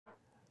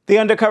The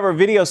undercover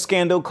video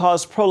scandal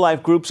caused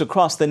pro-life groups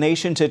across the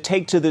nation to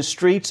take to the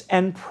streets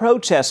and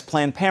protest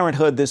Planned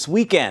Parenthood this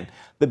weekend.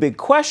 The big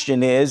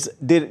question is,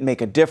 did it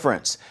make a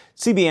difference?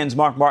 CBN's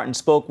Mark Martin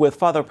spoke with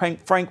Father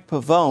Frank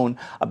Pavone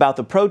about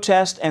the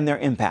protest and their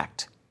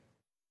impact.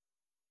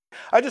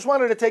 I just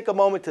wanted to take a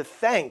moment to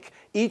thank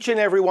each and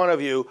every one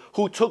of you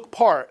who took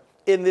part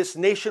in this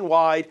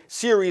nationwide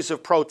series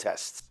of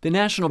protests. The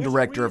National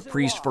Director of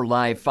Priests for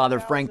Life, Father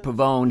Frank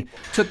Pavone,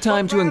 took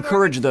time to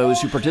encourage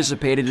those who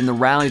participated in the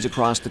rallies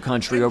across the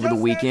country over the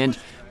weekend,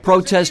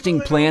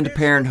 protesting Planned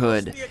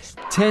Parenthood.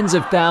 Tens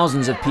of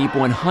thousands of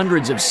people in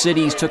hundreds of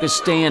cities took a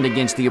stand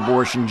against the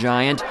abortion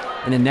giant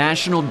in a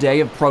national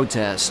day of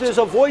protest. There's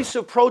a voice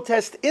of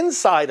protest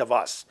inside of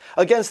us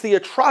against the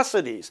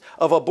atrocities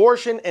of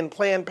abortion and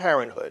Planned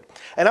Parenthood.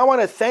 And I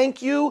want to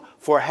thank you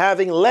for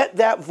having let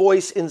that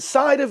voice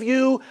inside of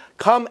you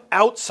come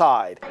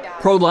outside.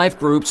 Pro-life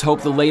groups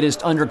hope the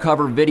latest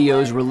undercover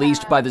videos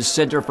released by the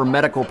Center for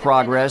Medical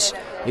Progress,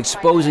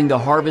 exposing the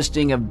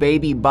harvesting of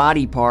baby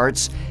body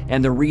parts,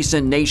 and the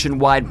recent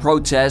nationwide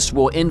protests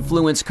will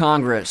influence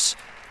Congress.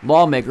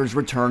 Lawmakers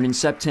return in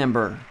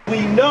September.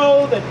 We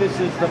know that this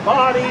is the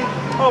body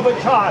of a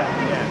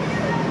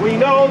child. We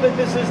know that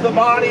this is the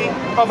body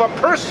of a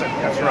person.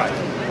 That's right.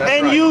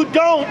 And you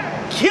don't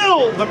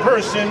kill the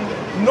person,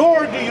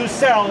 nor do you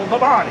sell the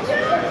body.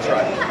 That's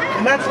right.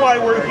 And that's why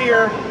we're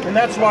here, and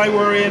that's why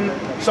we're in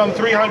some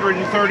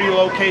 330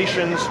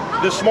 locations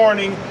this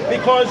morning,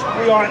 because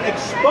we are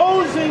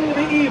exposing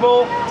the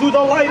evil to the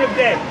light of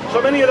day.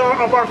 So many of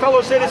our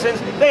fellow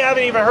citizens, they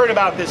haven't even heard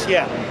about this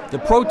yet. The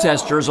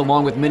protesters,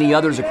 along with many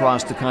others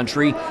across the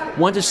country,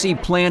 want to see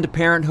Planned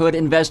Parenthood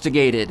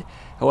investigated.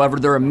 However,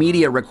 their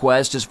immediate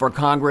request is for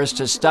Congress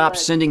to stop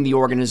sending the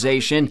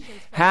organization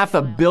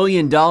 $500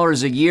 million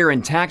a year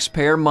in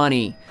taxpayer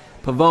money.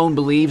 Pavone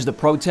believes the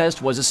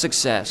protest was a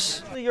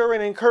success. You're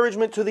an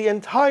encouragement to the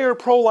entire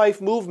pro-life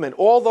movement.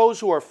 All those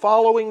who are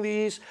following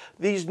these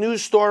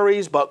news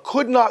stories but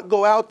could not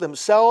go out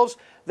themselves,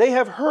 they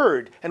have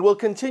heard and will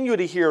continue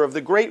to hear of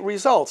the great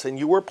results, and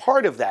you were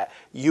part of that.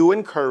 You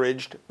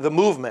encouraged the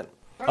movement.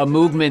 A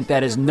movement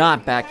that is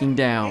not backing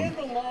down.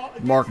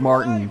 Mark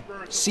Martin,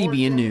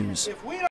 CBN News.